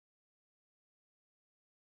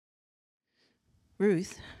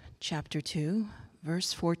Ruth, chapter 2,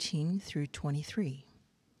 verse 14 through 23.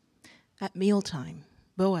 At mealtime,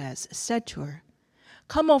 Boaz said to her,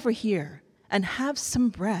 "Come over here and have some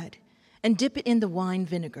bread and dip it in the wine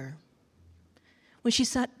vinegar." When she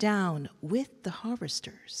sat down with the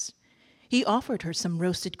harvesters, he offered her some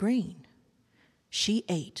roasted grain. She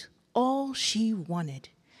ate all she wanted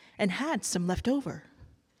and had some left over.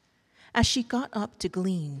 As she got up to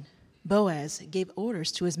glean, Boaz gave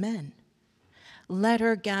orders to his men. "Let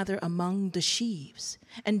her gather among the sheaves,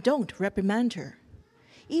 and don't reprimand her.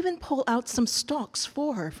 Even pull out some stalks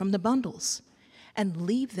for her from the bundles, and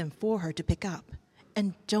leave them for her to pick up,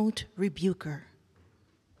 and don't rebuke her."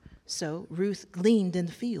 So Ruth gleaned in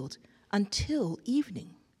the field until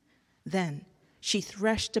evening. Then she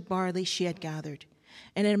threshed the barley she had gathered,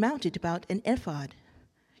 and it amounted about an ephah.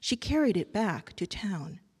 She carried it back to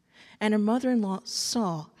town, and her mother-in-law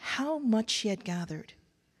saw how much she had gathered.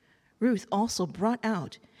 Ruth also brought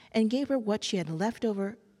out and gave her what she had left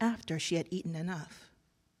over after she had eaten enough.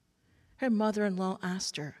 Her mother-in-law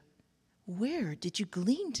asked her, "Where did you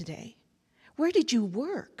glean today? Where did you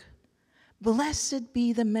work? Blessed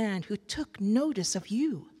be the man who took notice of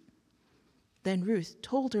you." Then Ruth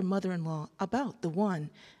told her mother-in-law about the one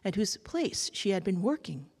at whose place she had been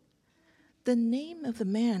working. "The name of the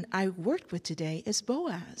man I worked with today is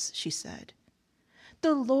Boaz," she said.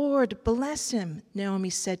 "The Lord bless him," Naomi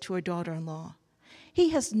said to her daughter-in-law. "He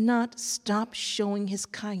has not stopped showing his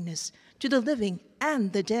kindness to the living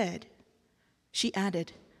and the dead." She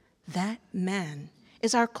added, "That man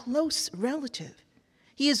is our close relative.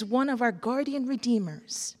 He is one of our guardian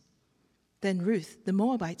redeemers." Then Ruth the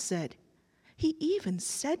Moabite said, "He even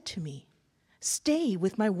said to me, 'Stay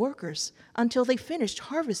with my workers until they finish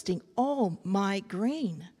harvesting all my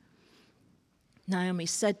grain.'" Naomi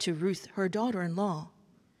said to Ruth, her daughter-in-law,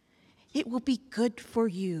 "It will be good for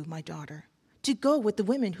you, my daughter, to go with the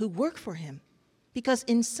women who work for him, because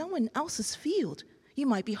in someone else's field you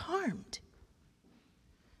might be harmed."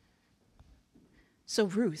 So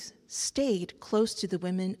Ruth stayed close to the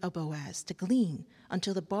women of Boaz to glean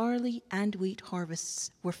until the barley and wheat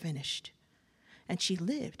harvests were finished. And she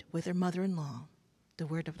lived with her mother-in-law. The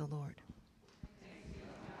word of the Lord.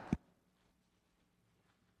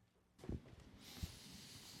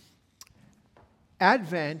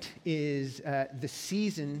 Advent is the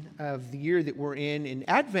season of the year that we're in, and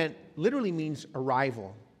Advent literally means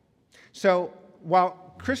arrival. So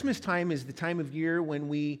while Christmas time is the time of year when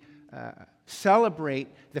we celebrate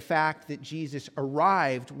the fact that Jesus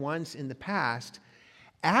arrived once in the past,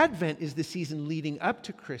 Advent is the season leading up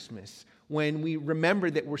to Christmas, when we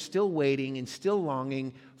remember that we're still waiting and still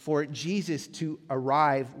longing for Jesus to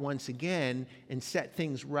arrive once again and set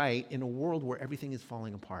things right in a world where everything is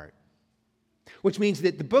falling apart. Which means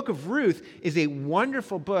that the book of Ruth is a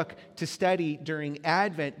wonderful book to study during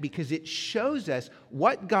Advent because it shows us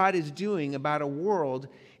what God is doing about a world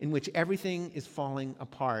in which everything is falling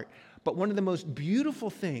apart. But one of the most beautiful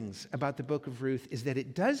things about the book of Ruth is that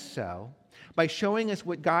it does so by showing us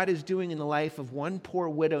what God is doing in the life of one poor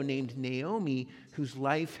widow named Naomi whose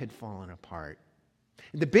life had fallen apart.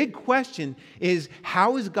 The big question is,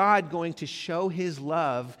 how is God going to show his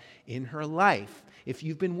love in her life? If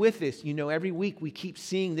you've been with us, you know every week we keep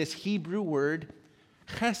seeing this Hebrew word,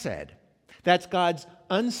 chesed. That's God's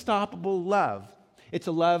unstoppable love. It's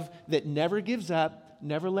a love that never gives up,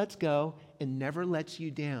 never lets go, and never lets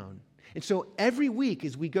you down. And so every week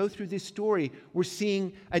as we go through this story, we're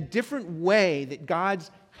seeing a different way that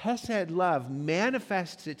God's chesed love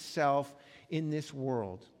manifests itself in this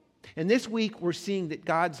world. And this week we're seeing that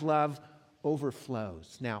God's love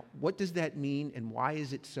overflows. Now, what does that mean and why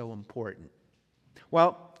is it so important?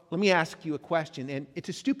 Well, let me ask you a question, and it's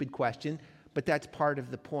a stupid question, but that's part of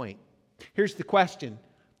the point. Here's the question.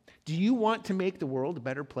 Do you want to make the world a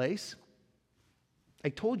better place? I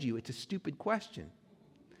told you it's a stupid question.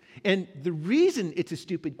 And the reason it's a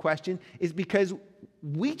stupid question is because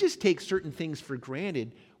we just take certain things for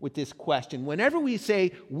granted with this question. Whenever we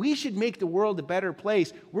say we should make the world a better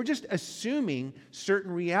place, we're just assuming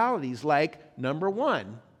certain realities like, number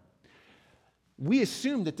one, we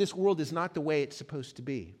assume that this world is not the way it's supposed to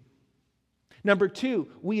be. Number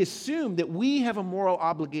two, we assume that we have a moral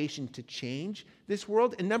obligation to change this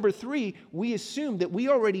world. And number three, we assume that we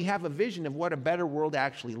already have a vision of what a better world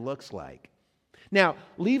actually looks like. Now,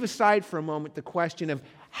 leave aside for a moment the question of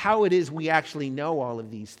how it is we actually know all of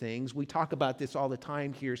these things. We talk about this all the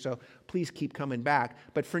time here, so please keep coming back.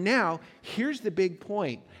 But for now, here's the big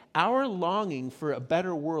point. Our longing for a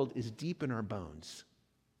better world is deep in our bones.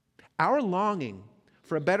 Our longing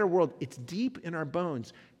for a better world, it's deep in our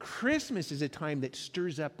bones. Christmas is a time that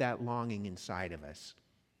stirs up that longing inside of us.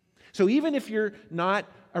 So even if you're not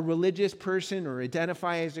a religious person or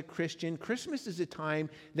identify as a Christian, Christmas is a time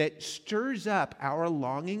that stirs up our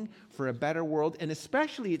longing for a better world, and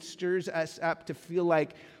especially it stirs us up to feel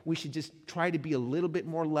like we should just try to be a little bit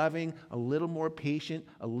more loving, a little more patient,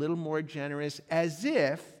 a little more generous, as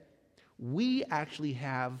if we actually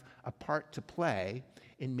have a part to play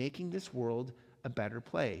in making this world a better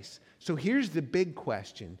place. So here's the big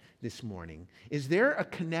question this morning. Is there a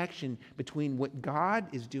connection between what God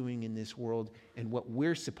is doing in this world and what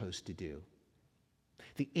we're supposed to do?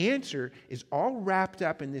 The answer is all wrapped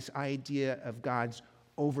up in this idea of God's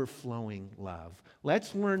overflowing love.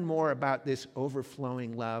 Let's learn more about this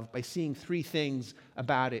overflowing love by seeing three things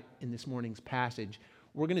about it in this morning's passage.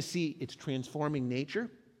 We're going to see its transforming nature,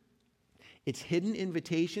 its hidden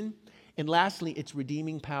invitation, and lastly, its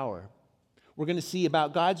redeeming power. We're going to see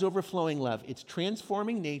about God's overflowing love, its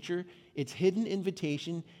transforming nature, its hidden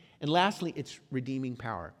invitation, and lastly, its redeeming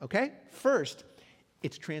power. Okay? First,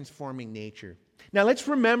 its transforming nature. Now, let's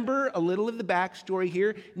remember a little of the backstory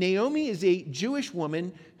here. Naomi is a Jewish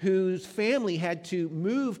woman whose family had to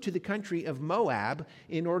move to the country of Moab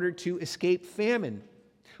in order to escape famine.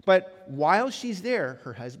 But while she's there,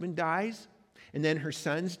 her husband dies, and then her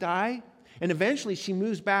sons die, and eventually she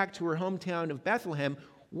moves back to her hometown of Bethlehem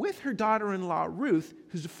with her daughter-in-law, Ruth,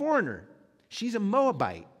 who's a foreigner. She's a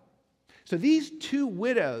Moabite. So these two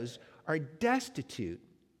widows are destitute.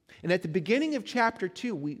 And at the beginning of chapter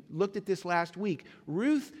 2, we looked at this last week,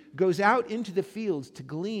 Ruth goes out into the fields to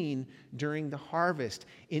glean during the harvest.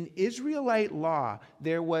 In Israelite law,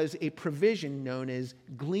 there was a provision known as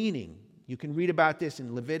gleaning. You can read about this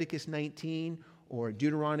in Leviticus 19 or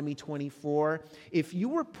Deuteronomy 24. If you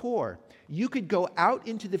were poor, you could go out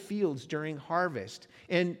into the fields during harvest,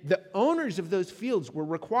 and the owners of those fields were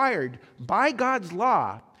required by God's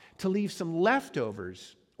law to leave some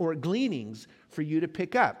leftovers or gleanings for you to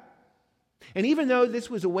pick up. And even though this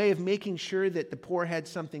was a way of making sure that the poor had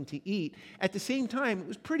something to eat, at the same time, it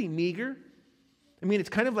was pretty meager. I mean, it's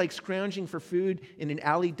kind of like scrounging for food in an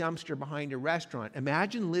alley dumpster behind a restaurant.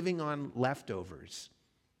 Imagine living on leftovers.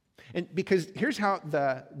 And because here's how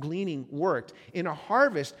the gleaning worked. In a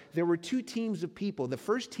harvest, there were two teams of people. The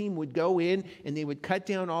first team would go in and they would cut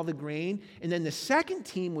down all the grain. And then the second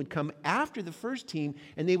team would come after the first team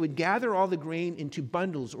and they would gather all the grain into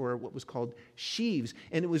bundles or what was called sheaves.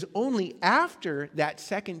 And it was only after that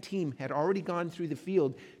second team had already gone through the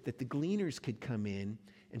field that the gleaners could come in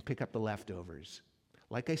and pick up the leftovers.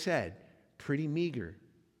 Like I said, pretty meager.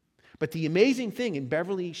 But the amazing thing, and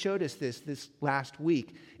Beverly showed us this last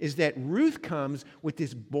week, is that Ruth comes with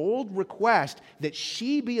this bold request that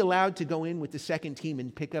she be allowed to go in with the second team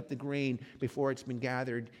and pick up the grain before it's been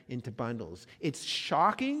gathered into bundles. It's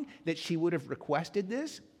shocking that she would have requested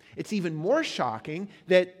this. It's even more shocking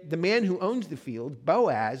that the man who owns the field,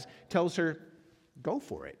 Boaz, tells her, go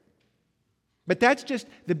for it. But that's just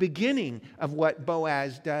the beginning of what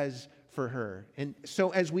Boaz does for her. And so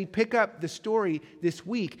as we pick up the story this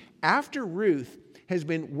week, after Ruth has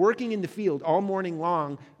been working in the field all morning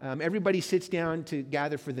long, everybody sits down to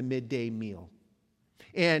gather for the midday meal.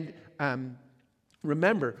 And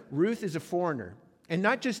remember, Ruth is a foreigner, and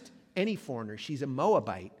not just any foreigner. She's a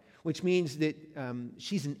Moabite, which means that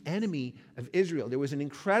she's an enemy of Israel. There was an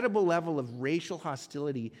incredible level of racial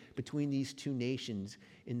hostility between these two nations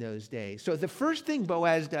in those days. So the first thing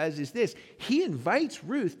Boaz does is this. He invites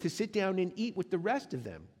Ruth to sit down and eat with the rest of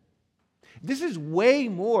them. This is way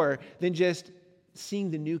more than just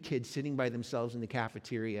seeing the new kids sitting by themselves in the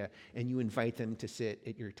cafeteria and you invite them to sit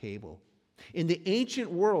at your table. In the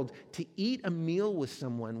ancient world, to eat a meal with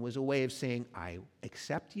someone was a way of saying, I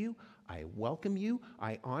accept you, I welcome you,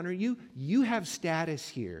 I honor you, you have status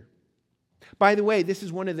here. By the way, this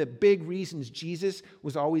is one of the big reasons Jesus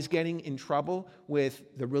was always getting in trouble with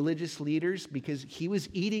the religious leaders, because he was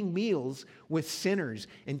eating meals with sinners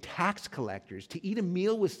and tax collectors. To eat a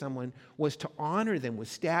meal with someone was to honor them with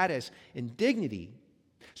status and dignity.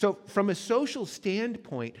 So from a social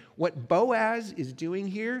standpoint, what Boaz is doing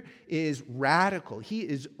here is radical. He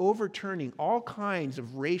is overturning all kinds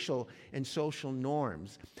of racial and social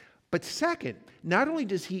norms. But second, not only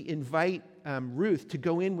does he invite Ruth to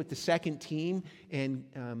go in with the second team and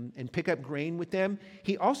pick up grain with them,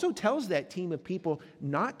 he also tells that team of people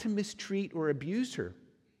not to mistreat or abuse her.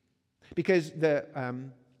 Because the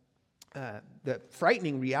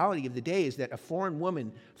frightening reality of the day is that a foreign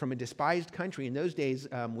woman from a despised country in those days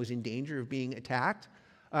was in danger of being attacked.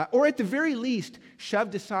 Or at the very least,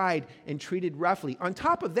 shoved aside and treated roughly. On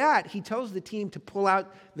top of that, he tells the team to pull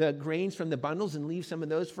out the grains from the bundles and leave some of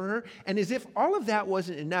those for her. And as if all of that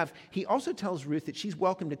wasn't enough, he also tells Ruth that she's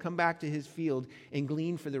welcome to come back to his field and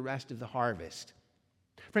glean for the rest of the harvest.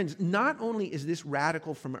 Friends, not only is this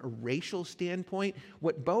radical from a racial standpoint,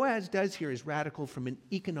 what Boaz does here is radical from an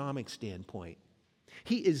economic standpoint.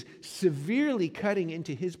 He is severely cutting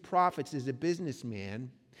into his profits as a businessman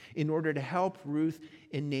in order to help Ruth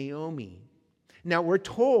and Naomi. Now, we're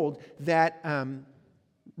told that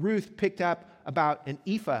Ruth picked up about an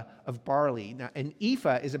ephah of barley. Now, an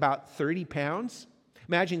ephah is about 30 pounds.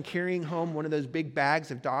 Imagine carrying home one of those big bags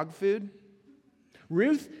of dog food.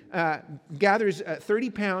 Ruth gathers 30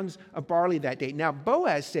 pounds of barley that day. Now,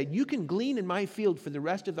 Boaz said, you can glean in my field for the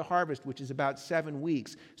rest of the harvest, which is about 7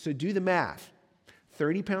 weeks. So do the math.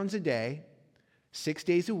 30 pounds a day, 6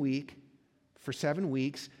 days a week, for 7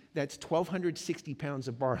 weeks, that's 1,260 pounds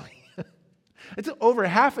of barley. It's over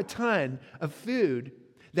half a ton of food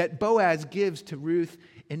that Boaz gives to Ruth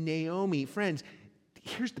and Naomi. Friends,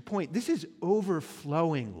 here's the point. This is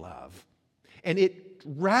overflowing love. And it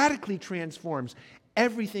radically transforms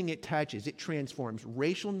everything it touches. It transforms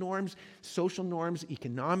racial norms, social norms,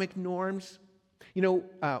 economic norms. You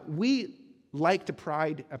know, we like to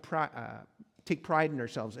take pride in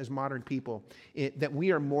ourselves as modern people, that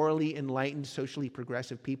we are morally enlightened, socially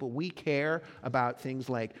progressive people. We care about things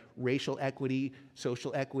like racial equity,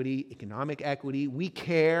 social equity, economic equity. We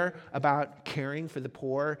care about caring for the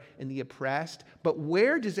poor and the oppressed. But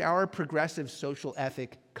where does our progressive social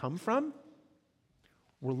ethic come from?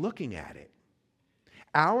 We're looking at it.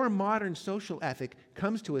 Our modern social ethic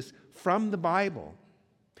comes to us from the Bible.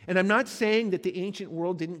 And I'm not saying that the ancient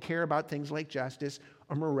world didn't care about things like justice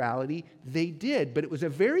or morality. They did, but it was a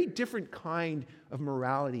very different kind of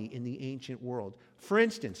morality in the ancient world. For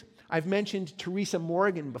instance, I've mentioned Teresa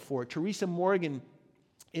Morgan before. Teresa Morgan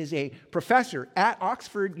is a professor at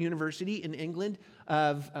Oxford University in England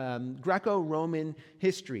of Greco-Roman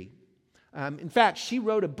history. In fact, she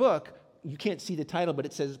wrote a book. You can't see the title, but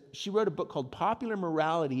it says she wrote a book called Popular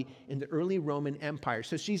Morality in the Early Roman Empire.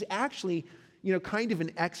 So she's actually, kind of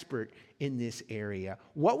an expert in this area.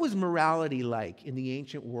 What was morality like in the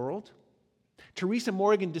ancient world? Teresa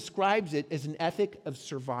Morgan describes it as an ethic of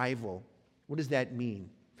survival. What does that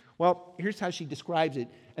mean? Well, here's how she describes it: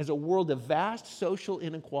 as a world of vast social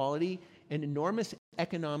inequality and enormous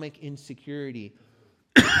economic insecurity.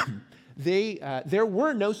 There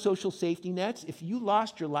were no social safety nets. If you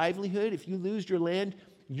lost your livelihood, if you lose your land,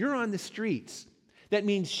 you're on the streets. That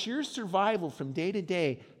means sheer survival from day to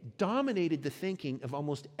day dominated the thinking of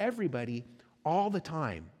almost everybody all the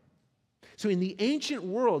time. So in the ancient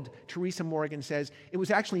world, Teresa Morgan says, it was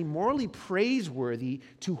actually morally praiseworthy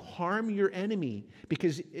to harm your enemy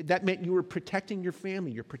because that meant you were protecting your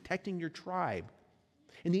family, you're protecting your tribe.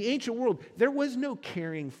 In the ancient world, there was no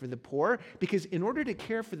caring for the poor because in order to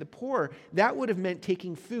care for the poor, that would have meant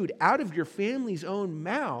taking food out of your family's own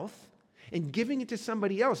mouth and giving it to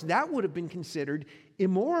somebody else. That would have been considered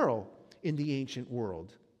immoral in the ancient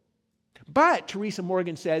world. But, Teresa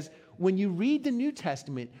Morgan says, when you read the New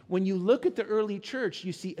Testament, when you look at the early church,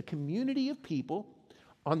 you see a community of people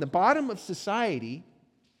on the bottom of society.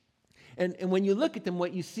 And when you look at them,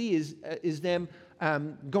 what you see is them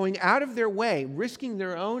going out of their way, risking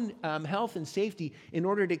their own health and safety in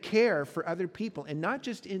order to care for other people. And not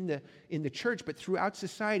just in the church, but throughout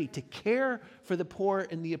society, to care for the poor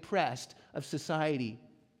and the oppressed of society.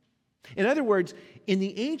 In other words, in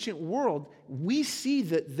the ancient world, we see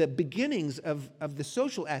the beginnings of the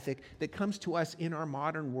social ethic that comes to us in our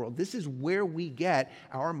modern world. This is where we get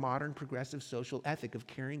our modern progressive social ethic of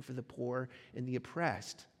caring for the poor and the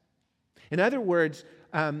oppressed. In other words,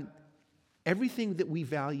 everything that we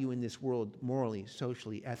value in this world, morally,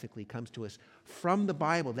 socially, ethically, comes to us from the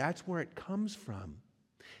Bible. That's where it comes from.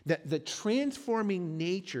 The transforming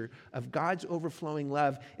nature of God's overflowing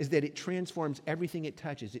love is that it transforms everything it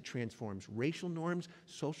touches. It transforms racial norms,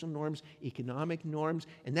 social norms, economic norms,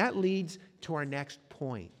 and that leads to our next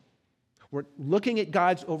point. We're looking at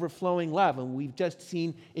God's overflowing love, and we've just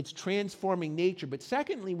seen its transforming nature. But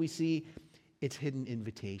secondly, we see its hidden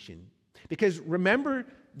invitation. Because remember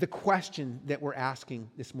the question that we're asking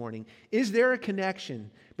this morning. Is there a connection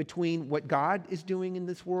between what God is doing in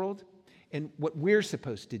this world and what we're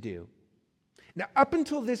supposed to do? Now, up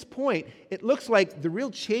until this point, it looks like the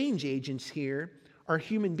real change agents here are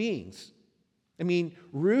human beings. I mean,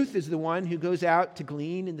 Ruth is the one who goes out to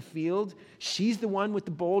glean in the field. She's the one with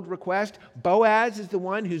the bold request. Boaz is the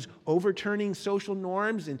one who's overturning social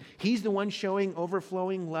norms, and he's the one showing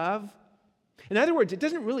overflowing love. In other words, it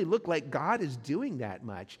doesn't really look like God is doing that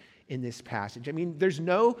much in this passage. I mean, there's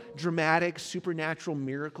no dramatic supernatural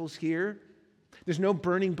miracles here. There's no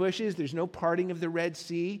burning bushes. There's no parting of the Red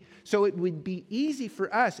Sea. So it would be easy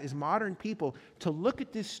for us as modern people to look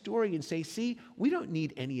at this story and say, see, we don't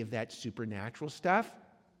need any of that supernatural stuff.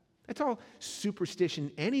 That's all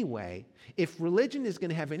superstition anyway. If religion is going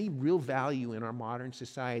to have any real value in our modern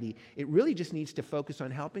society, it really just needs to focus on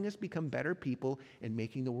helping us become better people and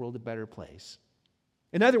making the world a better place.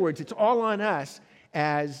 In other words, it's all on us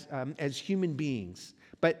as human beings.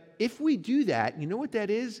 But if we do that, you know what that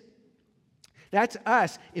is? That's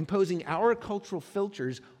us imposing our cultural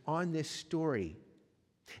filters on this story.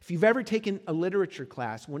 If you've ever taken a literature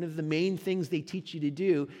class, one of the main things they teach you to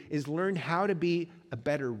do is learn how to be a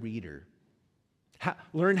better reader.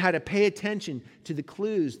 Learn how to pay attention to the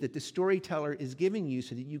clues that the storyteller is giving you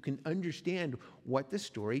so that you can understand what the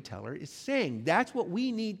storyteller is saying. That's what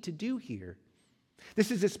we need to do here.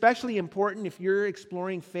 This is especially important if you're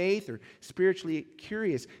exploring faith or spiritually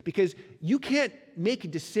curious, because you can't make a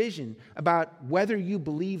decision about whether you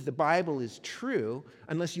believe the Bible is true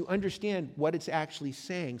unless you understand what it's actually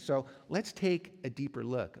saying. So let's take a deeper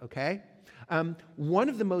look, okay? One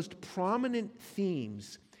of the most prominent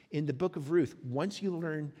themes in the book of Ruth, once you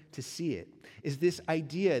learn to see it, is this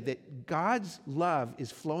idea that God's love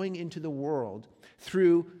is flowing into the world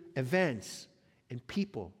through events and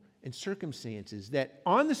people and circumstances that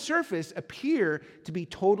on the surface appear to be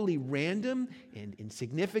totally random and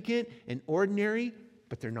insignificant and ordinary,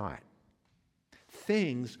 but they're not.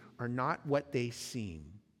 Things are not what they seem.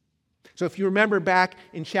 So if you remember back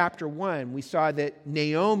in chapter 1, we saw that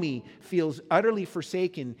Naomi feels utterly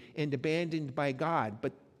forsaken and abandoned by God.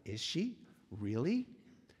 But is she? Really?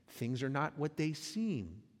 Things are not what they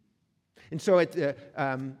seem. And so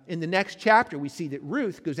in the next chapter, we see that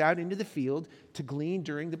Ruth goes out into the field to glean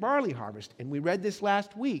during the barley harvest. And we read this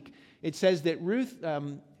last week. It says that Ruth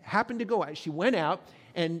happened to go out. She went out,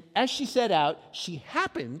 and as she set out, she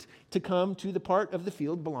happened to come to the part of the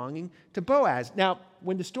field belonging to Boaz. Now,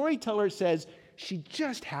 when the storyteller says she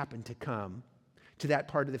just happened to come to that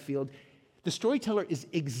part of the field, the storyteller is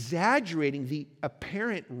exaggerating the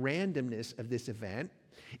apparent randomness of this event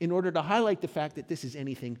in order to highlight the fact that this is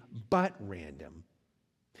anything but random.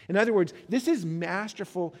 In other words, this is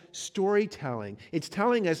masterful storytelling. It's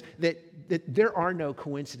telling us that there are no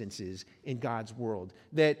coincidences in God's world,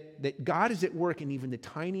 that God is at work in even the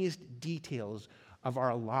tiniest details of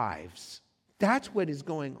our lives. That's what is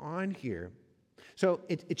going on here. So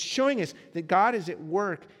it's showing us that God is at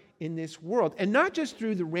work in this world. And not just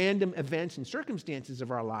through the random events and circumstances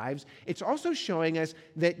of our lives, it's also showing us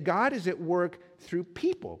that God is at work through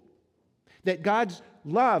people. That God's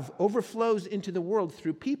love overflows into the world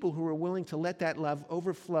through people who are willing to let that love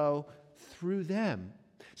overflow through them.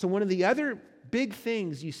 So one of the other big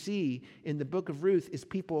things you see in the book of Ruth is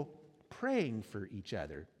people praying for each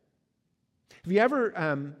other. Have you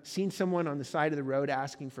ever seen someone on the side of the road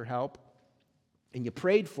asking for help, and you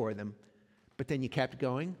prayed for them, but then you kept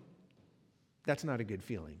going? That's not a good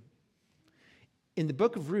feeling. In the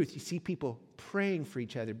book of Ruth, you see people praying for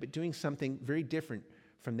each other, but doing something very different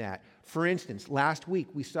from that. For instance, last week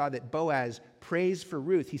we saw that Boaz prays for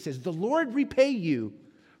Ruth. He says, "The Lord repay you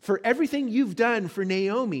for everything you've done for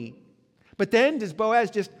Naomi." But then does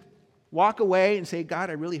Boaz just walk away and say,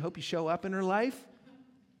 "God, I really hope you show up in her life"?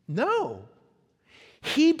 No.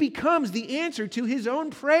 He becomes the answer to his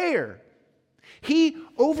own prayer. He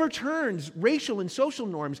overturns racial and social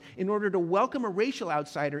norms in order to welcome a racial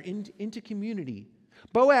outsider into community.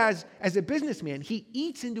 Boaz, as a businessman, he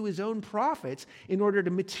eats into his own profits in order to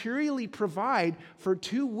materially provide for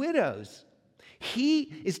two widows.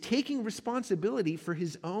 He is taking responsibility for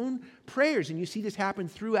his own prayers, and you see this happen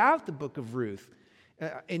throughout the book of Ruth.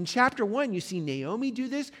 In chapter 1, you see Naomi do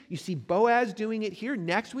this. You see Boaz doing it here.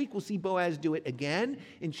 Next week, we'll see Boaz do it again.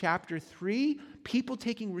 In chapter 3, people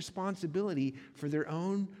taking responsibility for their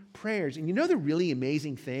own prayers. And you know the really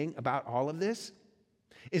amazing thing about all of this?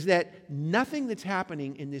 Is that nothing that's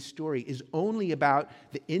happening in this story is only about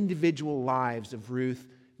the individual lives of Ruth,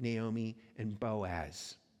 Naomi, and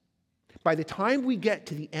Boaz. By the time we get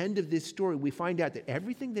to the end of this story, we find out that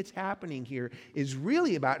everything that's happening here is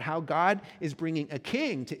really about how God is bringing a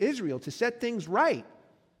king to Israel to set things right.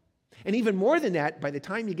 And even more than that, by the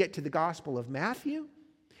time you get to the Gospel of Matthew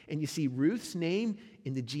and you see Ruth's name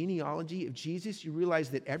in the genealogy of Jesus, you realize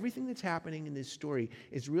that everything that's happening in this story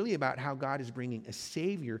is really about how God is bringing a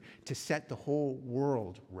Savior to set the whole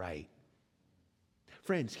world right.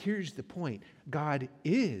 Friends, here's the point. God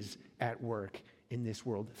is at work in this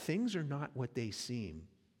world. Things are not what they seem.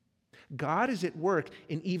 God is at work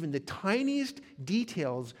in even the tiniest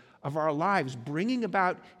details of our lives, bringing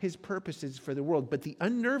about his purposes for the world. But the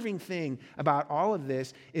unnerving thing about all of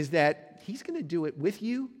this is that he's going to do it with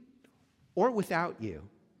you or without you.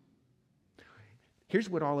 Here's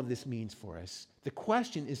what all of this means for us. The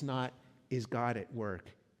question is not, is God at work?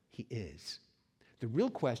 He is. The real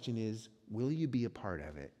question is, will you be a part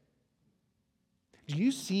of it? Do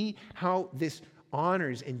you see how this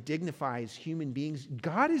honors and dignifies human beings?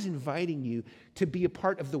 God is inviting you to be a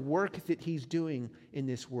part of the work that he's doing in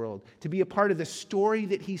this world, to be a part of the story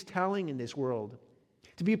that he's telling in this world,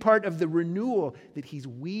 to be a part of the renewal that he's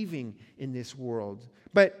weaving in this world.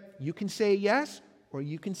 But you can say yes or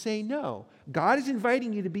you can say no. God is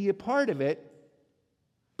inviting you to be a part of it,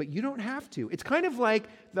 but you don't have to. It's kind of like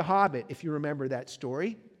The Hobbit, if you remember that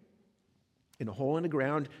story. In a hole in the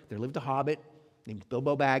ground, there lived a hobbit named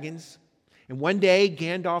Bilbo Baggins. And one day,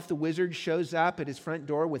 Gandalf the wizard shows up at his front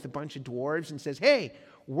door with a bunch of dwarves and says, "Hey,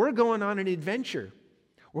 we're going on an adventure.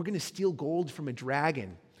 We're going to steal gold from a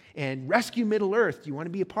dragon and rescue Middle-earth. Do you want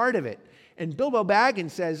to be a part of it?" And Bilbo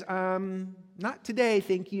Baggins says, "Not today,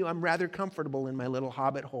 thank you. I'm rather comfortable in my little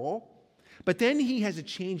hobbit hole." But then he has a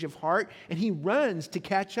change of heart, and he runs to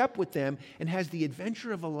catch up with them and has the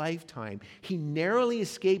adventure of a lifetime. He narrowly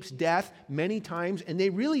escapes death many times, and they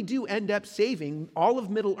really do end up saving all of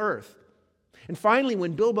Middle-earth. And finally,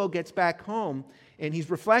 when Bilbo gets back home and he's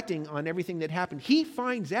reflecting on everything that happened, he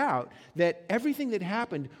finds out that everything that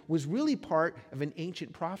happened was really part of an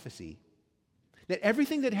ancient prophecy. That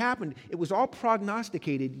everything that happened, it was all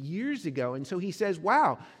prognosticated years ago. And so he says,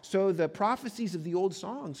 wow, so the prophecies of the old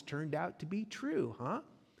songs turned out to be true, huh?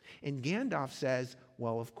 And Gandalf says,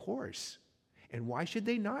 well, of course. And why should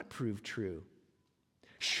they not prove true?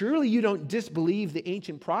 Surely you don't disbelieve the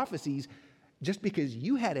ancient prophecies just because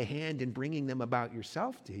you had a hand in bringing them about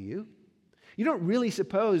yourself, do you? You don't really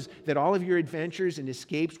suppose that all of your adventures and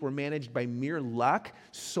escapes were managed by mere luck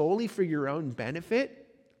solely for your own benefit?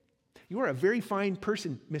 You are a very fine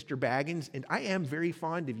person, Mr. Baggins, and I am very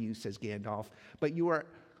fond of you, says Gandalf, but you are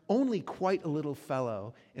only quite a little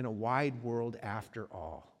fellow in a wide world after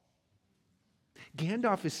all.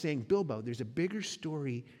 Gandalf is saying, Bilbo, there's a bigger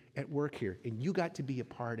story at work here, and you got to be a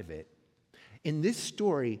part of it. In this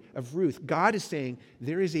story of Ruth, God is saying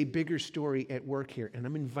there is a bigger story at work here, and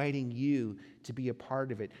I'm inviting you to be a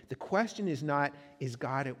part of it. The question is not, is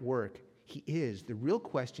God at work? He is. The real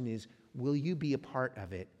question is, will you be a part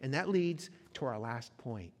of it? And that leads to our last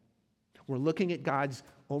point. We're looking at God's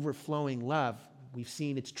overflowing love. We've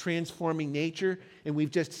seen its transforming nature, and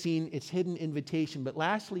we've just seen its hidden invitation. But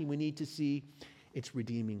lastly, we need to see its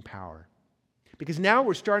redeeming power. Because now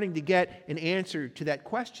we're starting to get an answer to that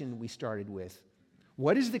question we started with.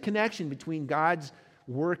 What is the connection between God's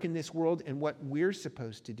work in this world and what we're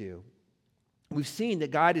supposed to do? We've seen that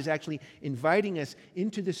God is actually inviting us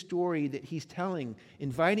into the story that he's telling,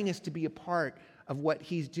 inviting us to be a part of what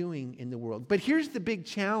he's doing in the world. But here's the big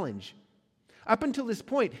challenge. Up until this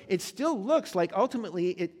point, it still looks like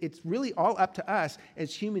ultimately it's really all up to us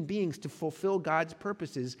as human beings to fulfill God's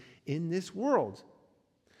purposes in this world.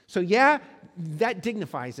 So yeah, that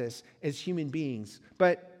dignifies us as human beings,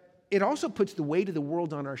 but it also puts the weight of the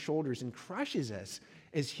world on our shoulders and crushes us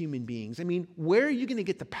as human beings. I mean, where are you going to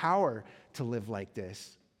get the power to live like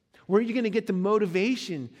this? Where are you going to get the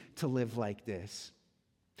motivation to live like this?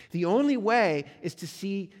 The only way is to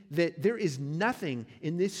see that there is nothing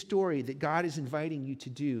in this story that God is inviting you to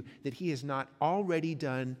do that he has not already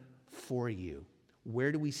done for you.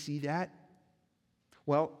 Where do we see that?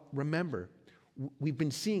 Well, remember, we've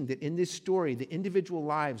been seeing that in this story, the individual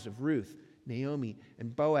lives of Ruth, Naomi,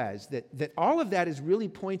 and Boaz, that all of that is really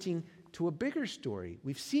pointing to a bigger story.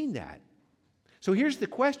 We've seen that. So here's the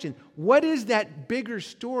question. What is that bigger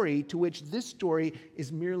story to which this story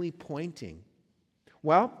is merely pointing?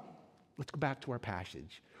 Well, let's go back to our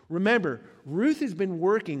passage. Remember, Ruth has been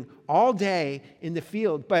working all day in the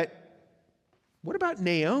field, but what about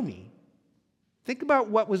Naomi? Think about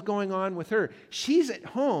what was going on with her. She's at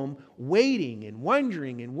home waiting and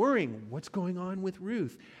wondering and worrying, what's going on with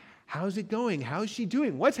Ruth? How's it going? How's she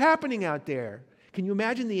doing? What's happening out there? Can you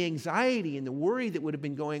imagine the anxiety and the worry that would have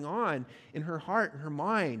been going on in her heart and her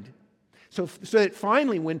mind? So that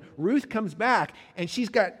finally, when Ruth comes back and she's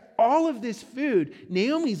got all of this food,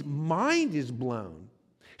 Naomi's mind is blown.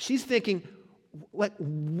 She's thinking, like,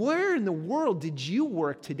 where in the world did you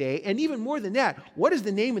work today? And even more than that, what is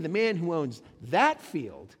the name of the man who owns that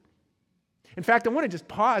field? In fact, I want to just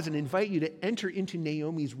pause and invite you to enter into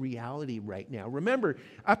Naomi's reality right now. Remember,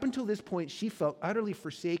 up until this point, she felt utterly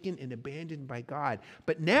forsaken and abandoned by God.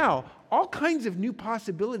 But now, all kinds of new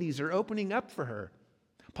possibilities are opening up for her.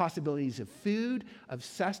 Possibilities of food, of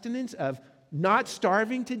sustenance, of not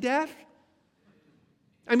starving to death.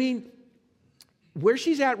 I mean, where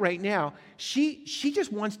she's at right now, she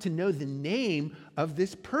just wants to know the name of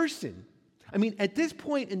this person. I mean, at this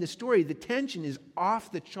point in the story, the tension is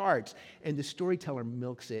off the charts, and the storyteller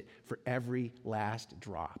milks it for every last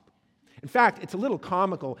drop. In fact, it's a little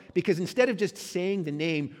comical because instead of just saying the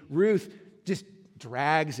name, Ruth just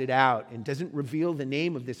drags it out and doesn't reveal the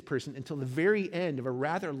name of this person until the very end of a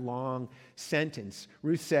rather long sentence.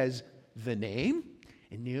 Ruth says, "The name?"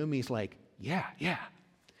 And Naomi's like, yeah.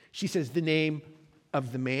 She says, "The name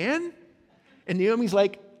of the man?" And Naomi's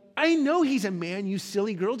like, "I know he's a man, you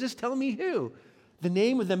silly girl. Just tell me who." "The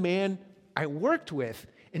name of the man I worked with."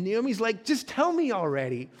 And Naomi's like, "Just tell me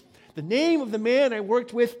already." "The name of the man I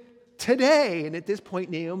worked with today." And at this point,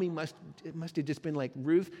 Naomi must have just been like,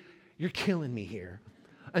 "Ruth, you're killing me here."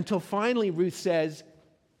 Until finally Ruth says,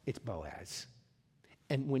 "It's Boaz."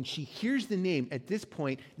 And when she hears the name, at this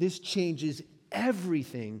point, this changes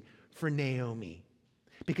everything for Naomi.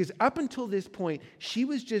 Because up until this point, she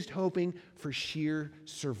was just hoping for sheer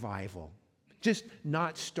survival, just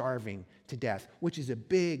not starving to death, which is a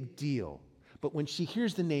big deal. But when she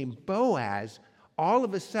hears the name Boaz, all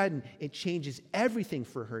of a sudden, it changes everything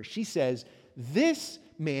for her. She says, "This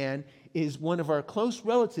man is one of our close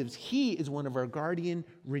relatives. He is one of our guardian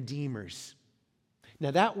redeemers."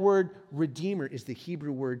 Now, that word redeemer is the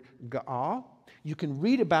Hebrew word ga'al. You can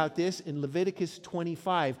read about this in Leviticus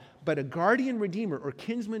 25, but a guardian redeemer or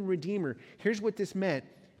kinsman redeemer, here's what this meant.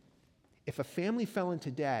 If a family fell into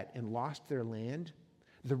debt and lost their land,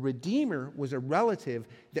 the redeemer was a relative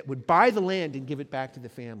that would buy the land and give it back to the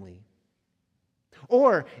family.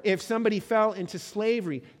 Or if somebody fell into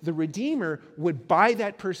slavery, the redeemer would buy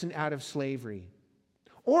that person out of slavery.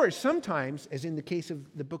 Or sometimes, as in the case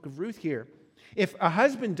of the book of Ruth here, if a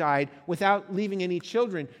husband died without leaving any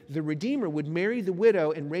children, the redeemer would marry the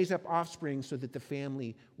widow and raise up offspring so that the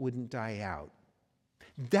family wouldn't die out.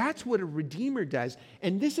 That's what a redeemer does.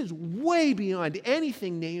 And this is way beyond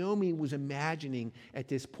anything Naomi was imagining at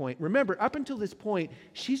this point. Remember, up until this point,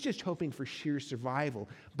 she's just hoping for sheer survival.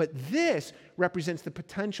 But this represents the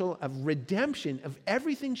potential of redemption of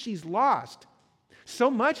everything she's lost.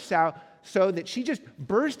 So much so that she just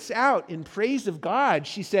bursts out in praise of God.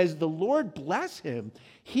 She says, "The Lord bless him.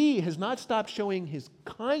 He has not stopped showing his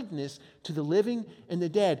kindness to the living and the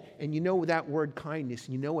dead." And you know that word kindness,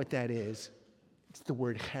 you know what that is. It's the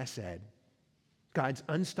word chesed. God's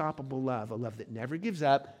unstoppable love, a love that never gives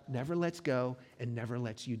up, never lets go, and never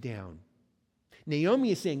lets you down.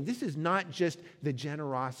 Naomi is saying this is not just the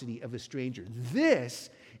generosity of a stranger. This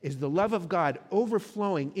is the love of God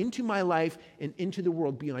overflowing into my life and into the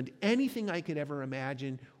world beyond anything I could ever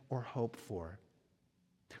imagine or hope for.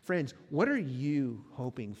 Friends, what are you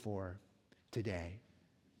hoping for today?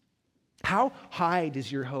 How high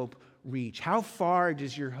does your hope reach? How far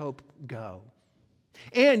does your hope go?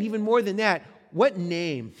 And even more than that, what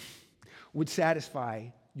name would satisfy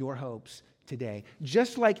your hopes today?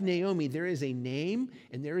 Just like Naomi, there is a name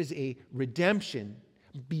and there is a redemption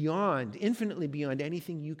beyond, infinitely beyond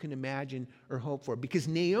anything you can imagine or hope for. Because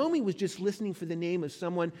Naomi was just listening for the name of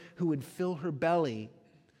someone who would fill her belly.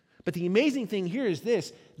 But the amazing thing here is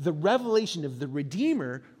this: the revelation of the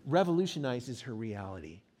Redeemer revolutionizes her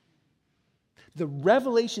reality. The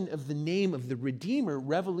revelation of the name of the Redeemer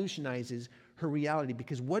revolutionizes her reality.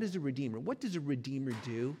 Because what is a Redeemer? What does a Redeemer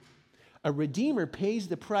do? A Redeemer pays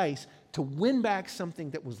the price to win back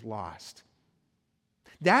something that was lost.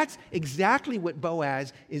 That's exactly what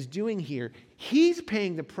Boaz is doing here. He's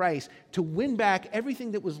paying the price to win back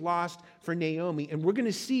everything that was lost for Naomi. And we're going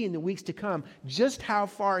to see in the weeks to come just how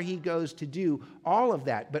far he goes to do all of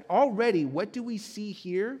that. But already, what do we see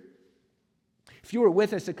here? If you were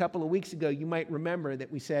with us a couple of weeks ago, you might remember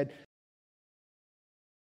that we said,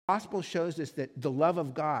 the gospel shows us that the love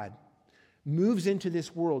of God moves into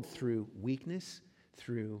this world through weakness,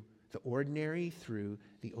 through the ordinary, through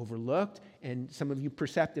the overlooked. And some of you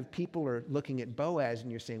perceptive people are looking at Boaz and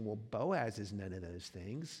you're saying, well, Boaz is none of those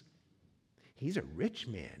things. He's a rich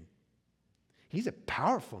man. He's a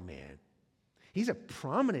powerful man. He's a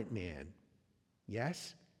prominent man.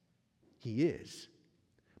 Yes, he is.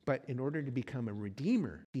 But in order to become a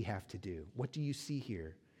redeemer, you have to do. What do you see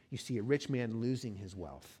here? You see a rich man losing his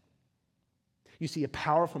wealth. You see a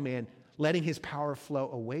powerful man letting his power flow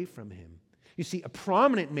away from him. You see, a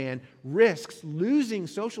prominent man risks losing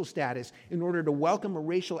social status in order to welcome a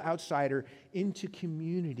racial outsider into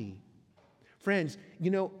community. Friends,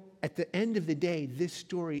 you know, at the end of the day, this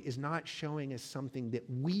story is not showing us something that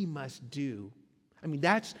we must do. I mean,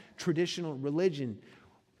 that's traditional religion.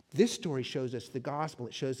 This story shows us the gospel.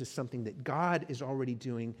 It shows us something that God is already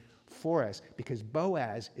doing for us, because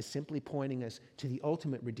Boaz is simply pointing us to the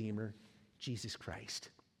ultimate Redeemer, Jesus Christ.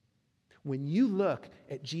 When you look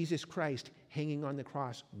at Jesus Christ hanging on the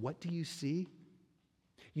cross, what do you see?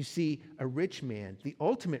 You see a rich man, the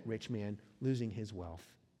ultimate rich man, losing his wealth.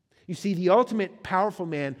 You see the ultimate powerful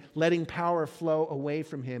man letting power flow away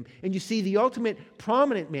from him. And you see the ultimate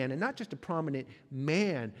prominent man, and not just a prominent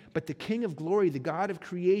man, but the King of glory, the God of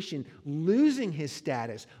creation, losing his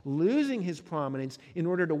status, losing his prominence in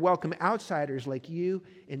order to welcome outsiders like you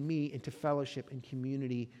and me into fellowship and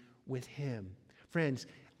community with him. Friends,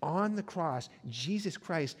 on the cross, Jesus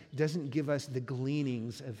Christ doesn't give us the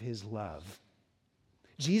gleanings of his love.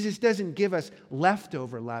 Jesus doesn't give us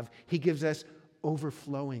leftover love. He gives us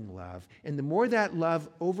overflowing love. And the more that love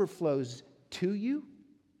overflows to you,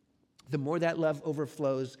 the more that love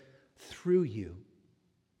overflows through you.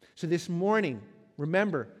 So this morning,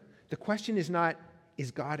 remember, the question is not, is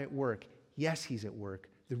God at work? Yes, he's at work.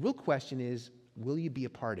 The real question is, will you be a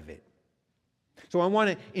part of it? So I want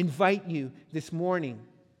to invite you this morning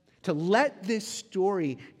to let this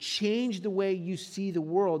story change the way you see the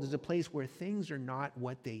world as a place where things are not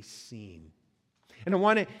what they seem. And I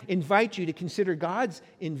want to invite you to consider God's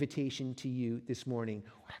invitation to you this morning.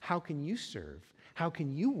 How can you serve? How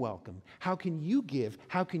can you welcome? How can you give?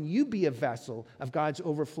 How can you be a vessel of God's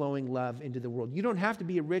overflowing love into the world? You don't have to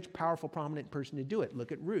be a rich, powerful, prominent person to do it.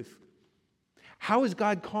 Look at Ruth. How is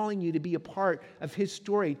God calling you to be a part of his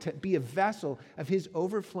story, to be a vessel of his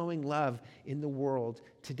overflowing love in the world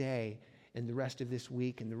today and the rest of this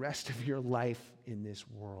week and the rest of your life in this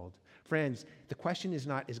world? Friends, the question is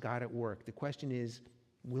not, is God at work? The question is,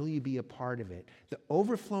 will you be a part of it? The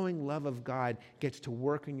overflowing love of God gets to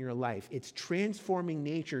work in your life. Its transforming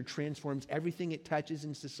nature transforms everything it touches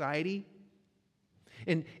in society.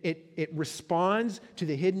 And it responds to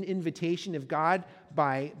the hidden invitation of God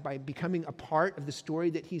by becoming a part of the story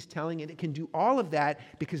that he's telling. And it can do all of that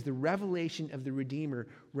because the revelation of the Redeemer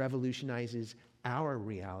revolutionizes our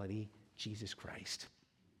reality, Jesus Christ.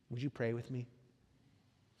 Would you pray with me?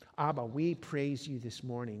 Abba, we praise you this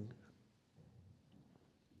morning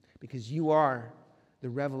because you are the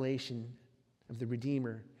revelation of the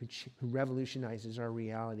Redeemer who revolutionizes our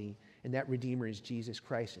reality, and that Redeemer is Jesus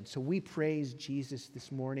Christ. And so we praise Jesus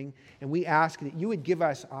this morning, and we ask that you would give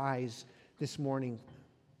us eyes this morning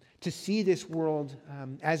to see this world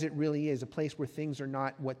as it really is, a place where things are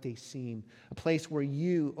not what they seem, a place where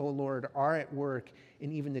you, O Lord, are at work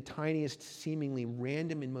in even the tiniest, seemingly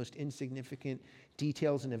random and most insignificant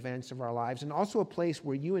details and events of our lives, and also a place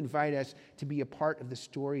where you invite us to be a part of the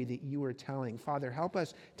story that you are telling. Father, help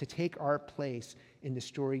us to take our place in the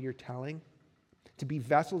story you're telling, to be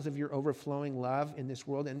vessels of your overflowing love in this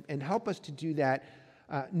world, and help us to do that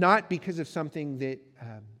not because of something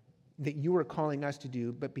that you are calling us to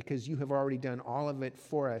do, but because you have already done all of it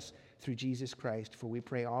for us through Jesus Christ. For we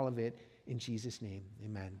pray all of it in Jesus' name.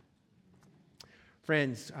 Amen.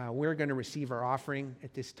 Friends, we're going to receive our offering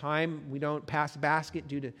at this time. We don't pass a basket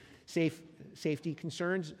due to safety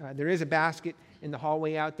concerns. There is a basket in the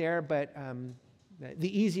hallway out there, but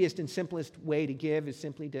the easiest and simplest way to give is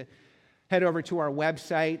simply to head over to our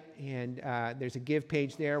website, and there's a give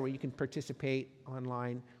page there where you can participate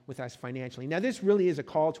online with us financially. Now, this really is a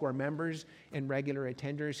call to our members and regular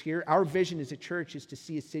attenders here. Our vision as a church is to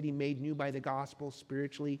see a city made new by the gospel,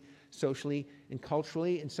 spiritually, socially, and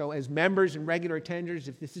culturally. And so as members and regular attenders,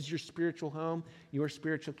 if this is your spiritual home, your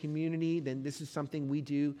spiritual community, then this is something we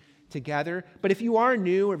do together. But if you are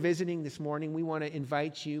new or visiting this morning, we want to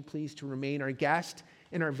invite you, please, to remain our guest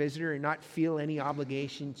and our visitor and not feel any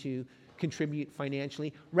obligation to contribute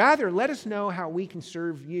financially. Rather, let us know how we can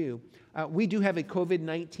serve you. We do have a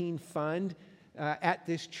COVID-19 fund at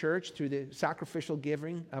this church through the sacrificial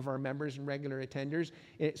giving of our members and regular attenders.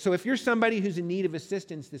 So if you're somebody who's in need of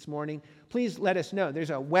assistance this morning, please let us know.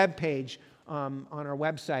 There's a web page on our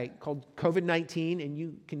website called COVID-19, and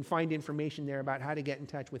you can find information there about how to get in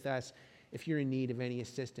touch with us if you're in need of any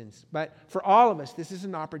assistance. But for all of us, this is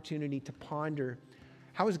an opportunity to ponder,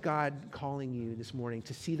 how is God calling you this morning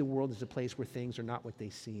to see the world as a place where things are not what they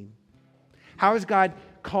seem? How is God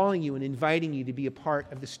calling you and inviting you to be a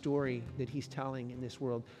part of the story that he's telling in this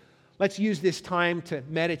world? Let's use this time to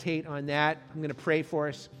meditate on that. I'm going to pray for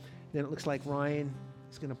us. Then it looks like Ryan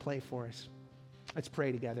is going to play for us. Let's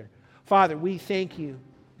pray together. Father, we thank you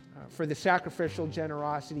for the sacrificial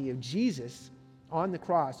generosity of Jesus on the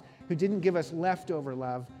cross, who didn't give us leftover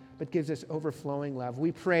love, but gives us overflowing love.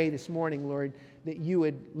 We pray this morning, Lord, that you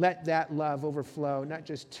would let that love overflow, not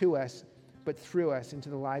just to us, but through us into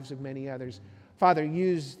the lives of many others. Father,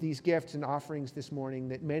 use these gifts and offerings this morning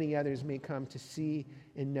that many others may come to see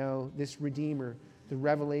and know this Redeemer, the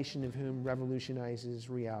revelation of whom revolutionizes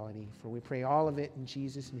reality. For we pray all of it in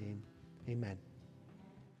Jesus' name. Amen.